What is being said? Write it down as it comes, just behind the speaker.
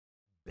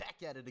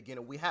At it again,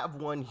 and we have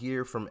one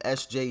here from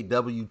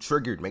SJW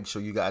Triggered. Make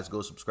sure you guys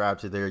go subscribe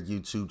to their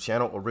YouTube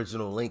channel.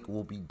 Original link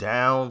will be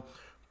down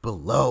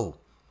below.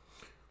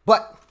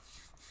 But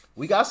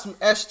we got some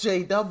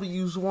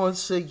SJWs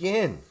once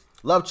again.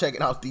 Love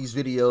checking out these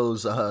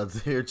videos.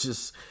 They're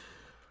just,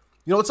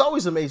 you know, it's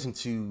always amazing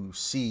to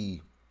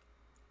see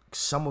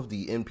some of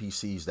the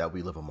NPCs that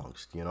we live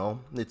amongst. You know,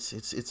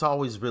 it's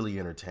always really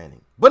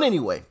entertaining. But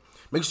anyway,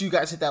 make sure you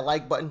guys hit that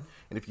like button.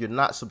 And if you're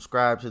not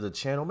subscribed to the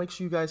channel, make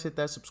sure you guys hit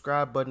that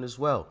subscribe button as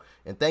well.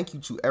 And thank you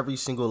to every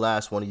single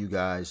last one of you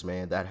guys,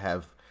 man, that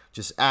have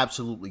just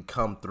absolutely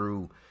come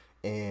through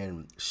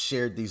and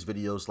shared these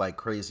videos like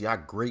crazy. I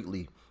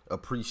greatly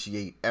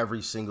appreciate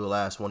every single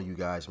last one of you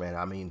guys, man.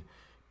 I mean,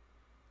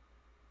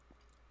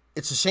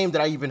 it's a shame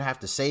that I even have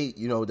to say,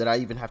 you know, that I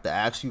even have to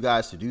ask you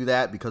guys to do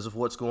that because of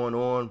what's going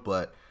on.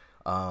 But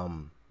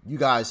you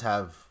guys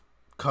have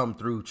come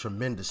through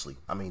tremendously.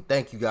 I mean,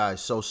 thank you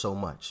guys so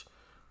much.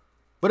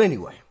 But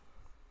anyway,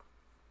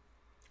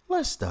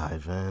 let's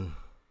dive in.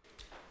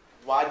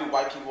 Why do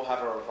white people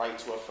have a right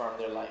to affirm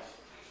their life?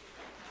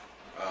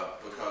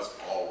 Because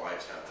all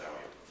lives have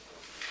value.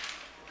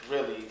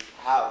 Really?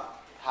 How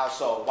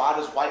so? Why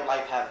does white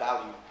life have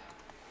value?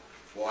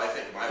 Well, I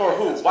think my for life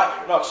who? has White?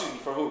 value. No, excuse me.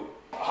 For who?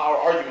 Our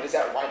argument is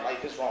that white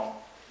life is wrong.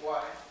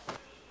 Why?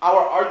 Our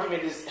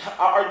argument is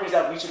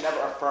that we should never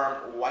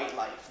affirm white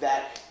life.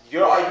 That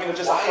your argument of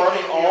just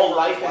affirming all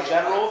life in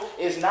general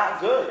is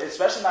not good,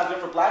 especially not good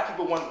for black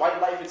people when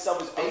white life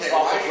itself is based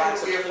off of black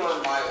supremacy. Why shouldn't we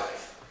affirm civilization. my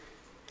life?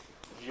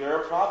 You're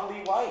probably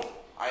white.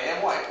 I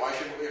am white. Why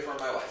shouldn't we affirm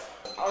my life?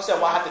 I don't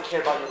understand why I have to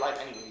care about your life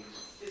anyway.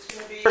 It's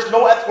gonna be. There's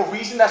no ethical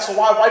reason as to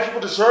why white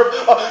people deserve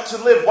to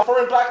live.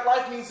 Affirming black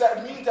life means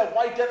that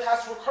white death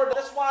has to occur.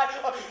 That's why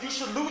you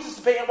should lose this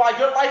debate and why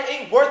your life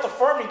ain't worth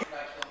affirming. Can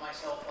I kill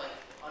myself, like,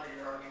 under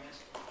your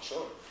arguments?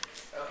 Sure.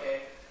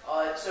 Okay.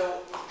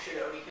 So,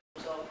 should Odie kill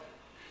himself?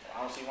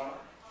 I don't see why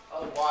not.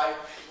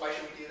 Why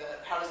should we do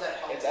that? How does that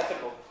help? It's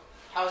ethical.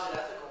 How is it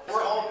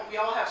ethical? We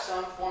all have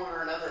some form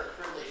or another of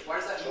privilege. Why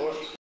does that mean we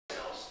should kill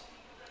ourselves?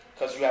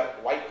 Because you have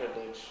white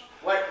privilege.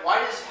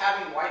 Why does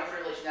having white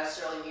privilege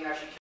necessarily mean I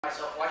should kill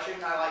myself? Why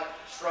shouldn't I, like,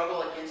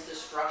 struggle against the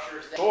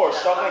structures? Sure,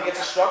 struggling against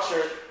a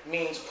structure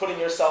means putting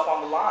yourself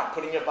on the line,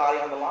 putting your body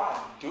on the line.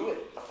 Do it.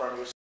 Affirm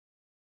yourself.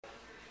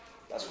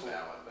 That's cool.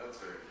 That's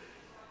very good.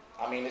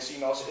 I mean, it's, you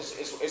know,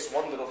 it's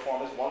one little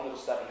form, it's one little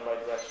step in the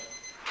right direction.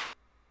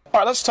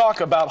 All right, let's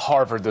talk about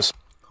Harvard this.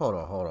 Hold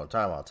on.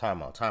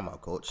 Time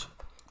out, coach.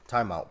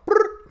 Time out.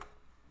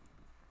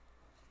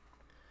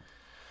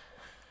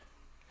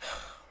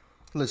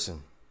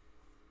 Listen,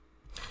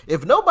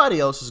 if nobody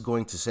else is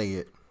going to say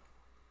it,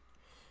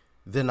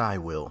 then I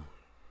will.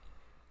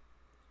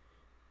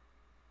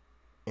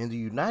 In the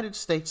United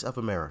States of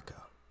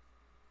America,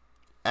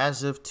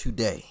 as of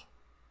today,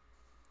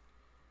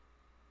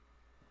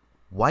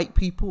 white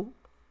people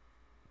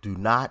do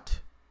not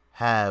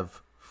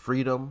have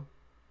freedom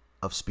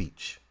of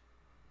speech.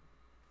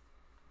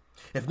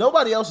 If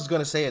nobody else is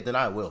going to say it, then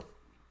I will.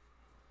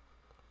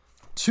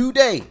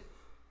 Today,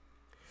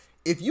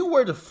 if you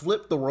were to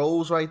flip the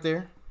roles right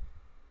there,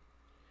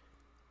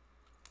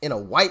 and a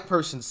white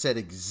person said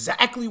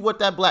exactly what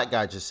that black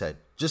guy just said,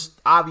 just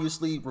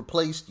obviously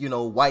replaced, you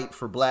know, white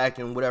for black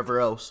and whatever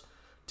else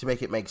to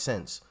make it make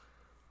sense,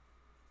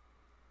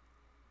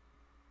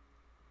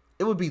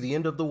 it would be the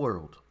end of the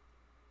world.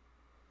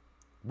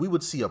 We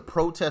would see a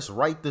protest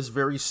right this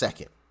very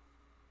second.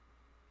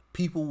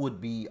 People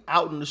would be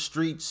out in the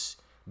streets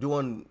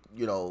doing,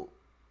 you know,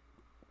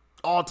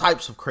 all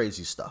types of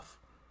crazy stuff.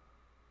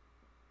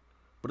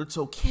 But it's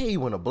okay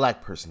when a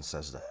black person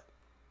says that.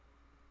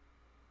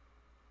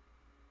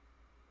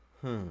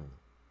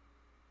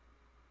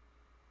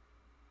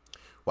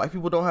 White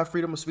people don't have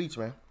freedom of speech,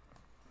 man.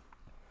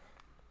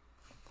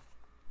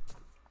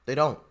 They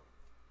don't.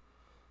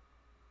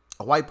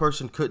 A white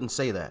person couldn't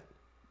say that.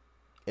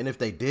 And if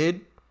they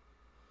did,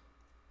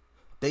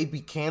 they'd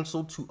be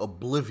canceled to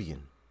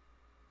oblivion.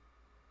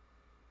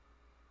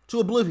 To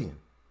oblivion.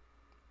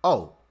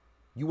 Oh,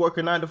 you work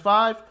a 9 to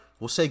 5?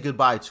 We'll say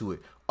goodbye to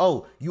it.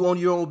 Oh, you own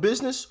your own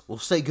business? We'll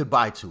say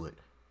goodbye to it.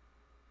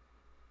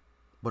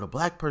 But a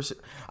black person,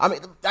 I mean,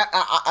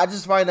 I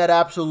just find that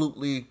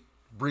absolutely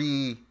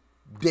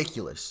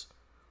ridiculous.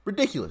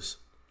 Ridiculous.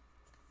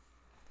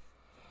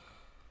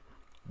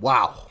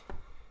 Wow.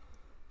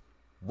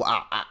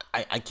 Wow.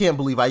 I can't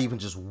believe I even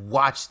just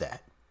watched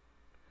that.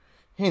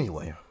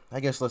 Anyway,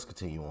 I guess let's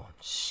continue on.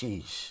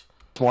 Sheesh.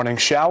 Morning,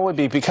 shall we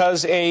be?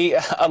 Because a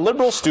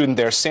liberal student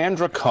there,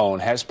 Sandra Cohn,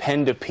 has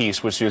penned a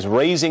piece which is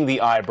raising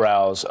the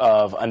eyebrows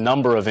of a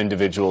number of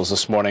individuals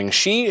this morning.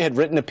 She had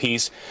written a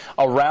piece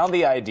around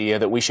the idea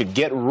that we should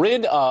get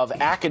rid of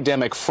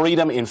academic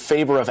freedom in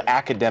favor of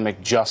academic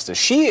justice.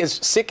 She is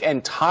sick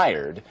and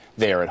tired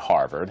there at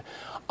Harvard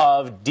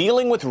of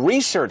dealing with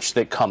research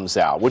that comes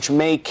out, which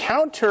may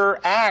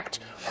counteract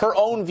her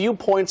own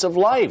viewpoints of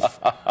life.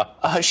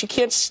 She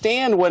can't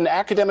stand when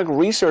academic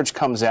research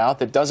comes out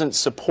that doesn't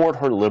support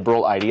her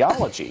liberal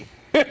ideology.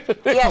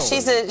 Yeah,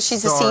 she's a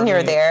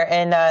senior there,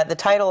 and the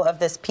title of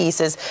this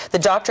piece is "The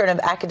Doctrine of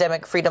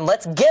Academic Freedom.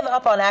 Let's give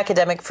up on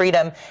academic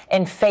freedom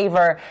in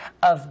favor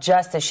of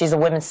justice." She's a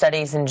women's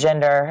studies and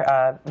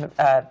gender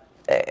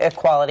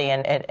equality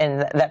and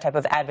that type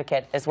of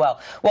advocate as well.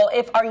 Well,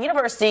 if our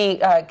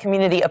university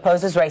community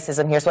opposes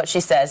racism, here's what she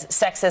says: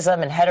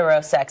 sexism and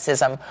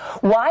heterosexism,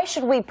 why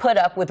should we put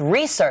up with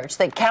research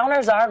that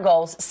counters our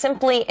goals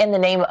simply in the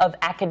name of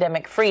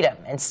academic freedom?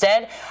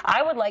 Instead,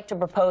 I would like to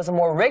propose a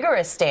more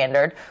rigorous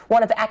standard,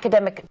 one of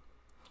academic...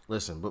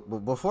 Listen,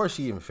 but before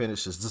she even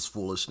finishes this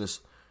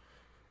foolishness,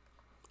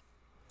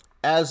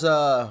 as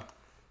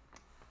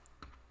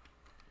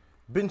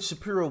Ben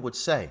Shapiro would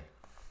say,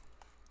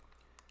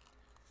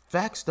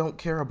 facts don't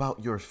care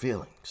about your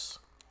feelings.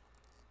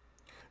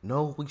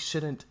 No, we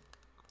shouldn't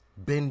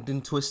bend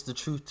and twist the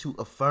truth to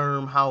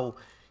affirm how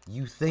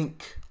you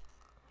think.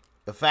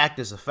 A fact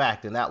is a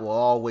fact, and that will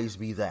always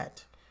be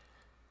that.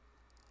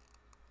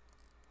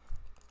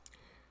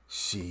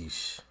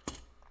 Sheesh.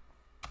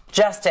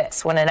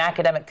 Justice. When an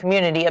academic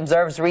community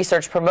observes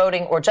research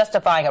promoting or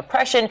justifying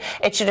oppression,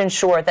 it should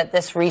ensure that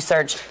this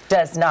research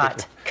does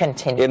not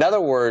continue. In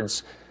other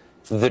words,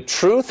 the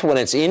truth, when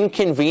it's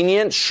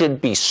inconvenient,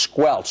 should be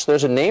squelched.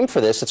 There's a name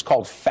for this. It's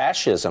called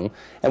fascism.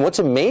 And what's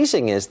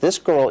amazing is this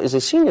girl is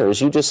a senior,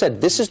 as you just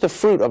said. This is the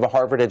fruit of a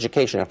Harvard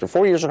education. After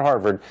 4 years at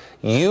Harvard,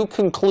 you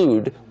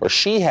conclude, or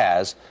she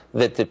has,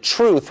 that the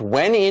truth,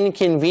 when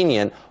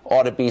inconvenient,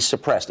 ought to be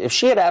suppressed. If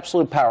she had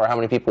absolute power, how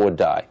many people would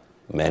die?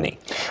 Many.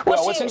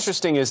 Well, what's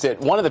interesting is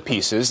that one of the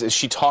pieces is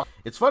she talked.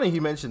 It's funny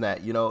he mentioned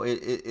that. You know,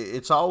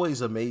 it's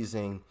always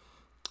amazing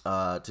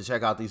to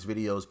check out these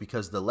videos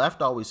because the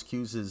left always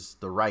accuses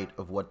the right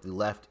of what the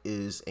left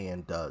is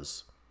and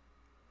does.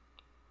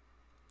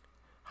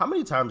 How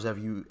many times have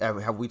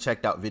we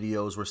checked out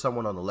videos where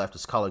someone on the left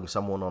is calling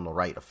someone on the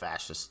right a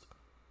fascist?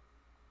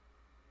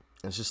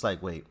 And it's just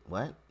like, wait,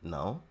 what?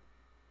 No,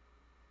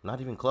 not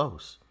even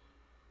close.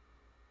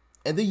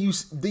 And then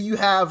you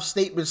have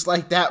statements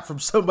like that from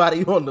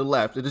somebody on the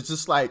left, and it's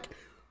just like,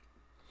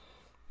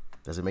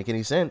 doesn't make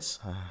any sense.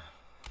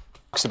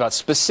 Talks about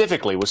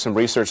specifically with some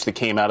research that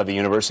came out of the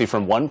university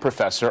from one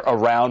professor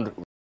around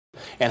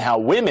and how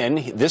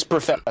women, this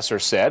professor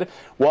said,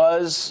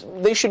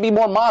 they should be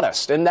more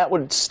modest, and that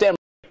would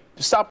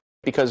stop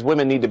because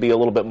women need to be a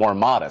little bit more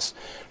modest.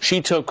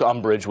 She took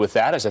umbrage with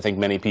that, as I think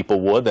many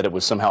people would, that it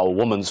was somehow a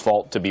woman's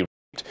fault to be raped.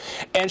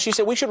 And she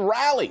said we should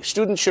rally.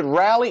 Students should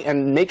rally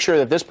and make sure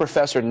that this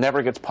professor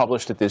never gets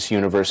published at this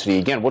university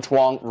again. What's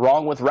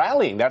wrong with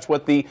rallying? That's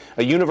what a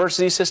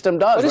university system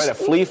does, right? A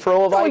free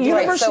flow of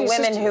ideas. Right, so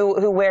women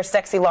who wear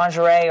sexy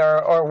lingerie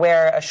or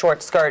wear a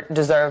short skirt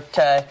deserve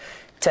to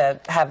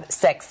have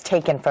sex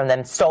taken from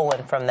them,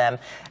 stolen from them.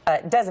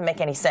 Doesn't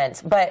make any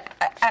sense. But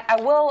I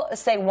will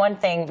say one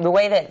thing. The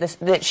way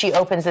that she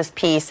opens this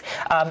piece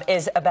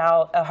is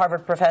about a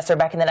Harvard professor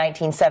back in the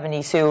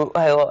 1970s who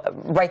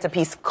writes a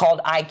piece called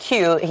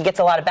IQ. He gets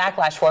a lot of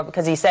backlash for it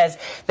because he says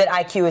that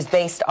IQ is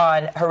based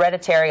on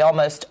hereditary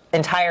almost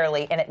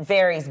entirely, and it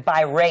varies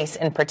by race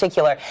in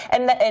particular.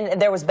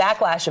 And there was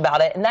backlash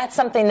about it, and that's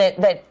something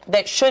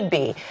that should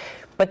be.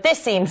 But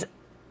this seems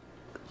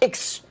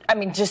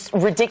just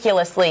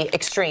ridiculously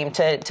extreme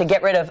to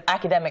get rid of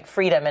academic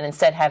freedom and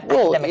instead have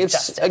academic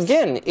justice.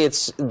 Again,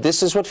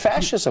 this is what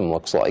fascism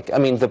looks like. I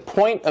mean, the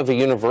point of a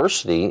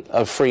university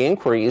of free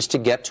inquiry is to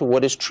get to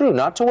what is true,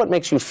 not to what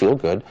makes you feel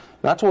good,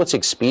 not to what's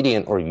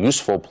expedient or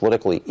useful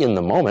politically in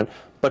the moment,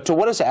 but to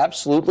what is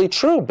absolutely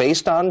true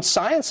based on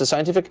science, the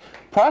scientific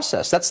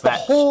process. That's the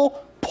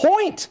whole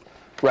point.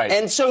 Right.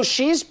 And so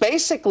she's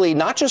basically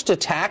not just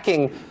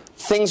attacking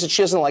things that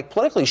she doesn't like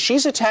politically,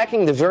 she's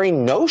attacking the very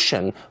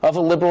notion of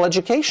a liberal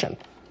education.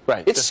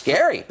 Right. It's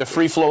scary. The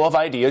free flow of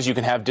ideas. You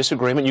can have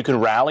disagreement. You can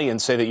rally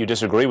and say that you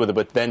disagree with it,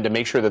 but then to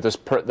make sure that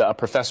the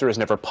professor is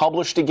never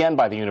published again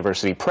by the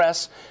university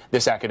press,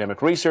 this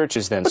academic research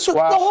is then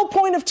squashed. The whole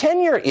point of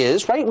tenure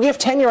is, right, we have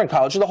tenure in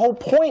college, and the whole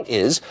point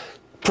is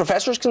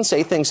professors can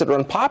say things that are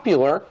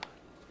unpopular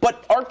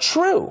but are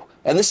true,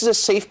 and this is a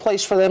safe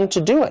place for them to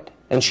do it.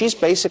 And she's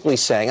basically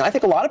saying, and I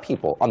think a lot of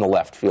people on the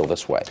left feel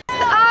this way. Bust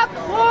up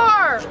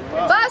war!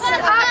 Bust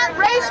up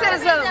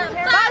racism!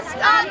 Bust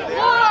up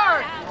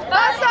war!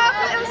 Bust up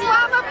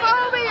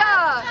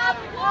Islamophobia!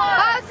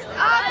 Bust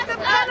up the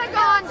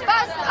Pentagon!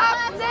 Bust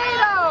up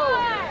NATO!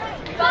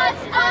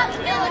 Bust up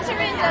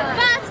militarism!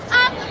 Bust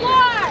up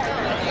war!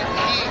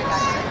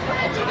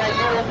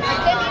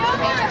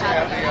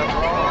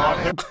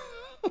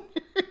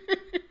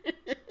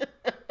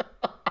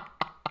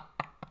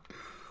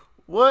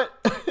 What?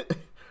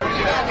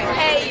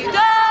 Hey, you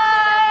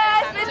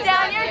guys, put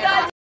down your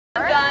guns.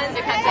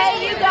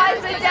 Hey, you guys,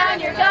 put down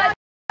your guns.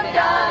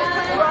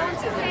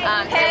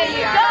 Hey,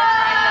 you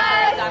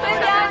guys, put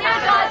down your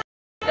guns.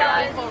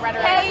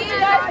 Hey, you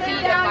guys,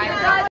 put down your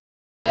guns.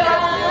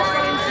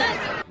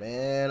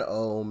 Man,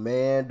 oh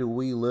man, do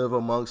we live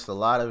amongst a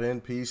lot of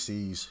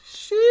NPCs.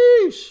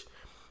 Sheesh.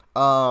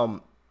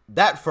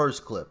 That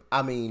first clip,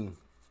 I mean,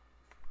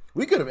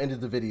 we could have ended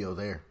the video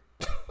there.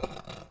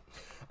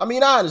 I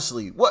mean,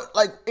 honestly,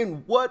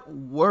 in what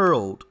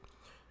world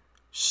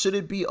should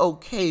it be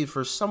okay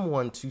for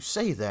someone to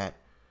say that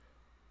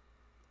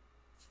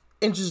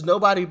and just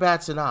nobody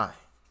bats an eye?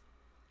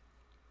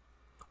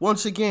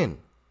 Once again,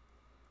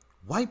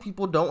 white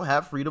people don't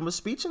have freedom of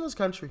speech in this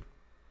country.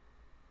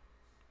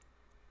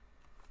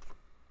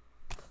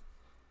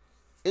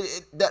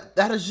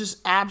 That is just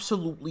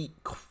absolutely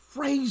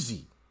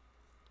crazy.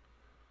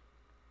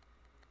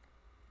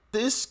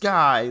 This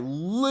guy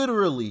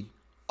literally,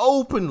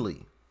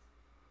 openly.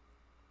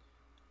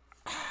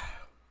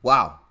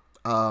 Wow.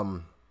 I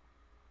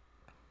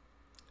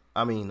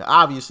mean,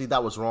 obviously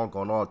that was wrong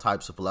on all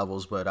types of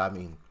levels, but I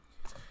mean,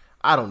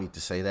 I don't need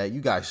to say that.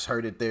 You guys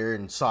heard it there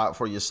and saw it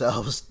for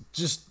yourselves.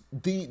 Just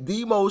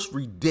the most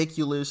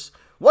ridiculous,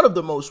 one of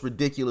the most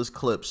ridiculous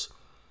clips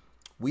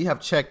we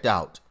have checked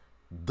out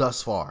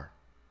thus far.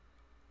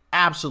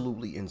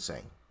 Absolutely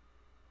insane.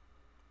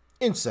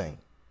 Insane.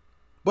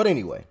 But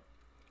anyway,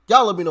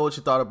 y'all let me know what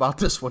you thought about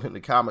this one in the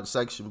comment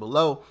section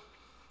below.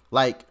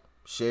 Like,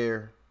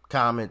 share,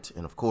 comment,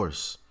 and of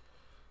course,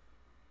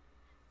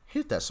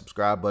 hit that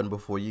subscribe button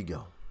before you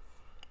go.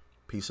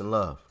 Peace and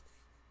love.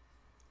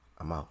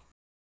 I'm out.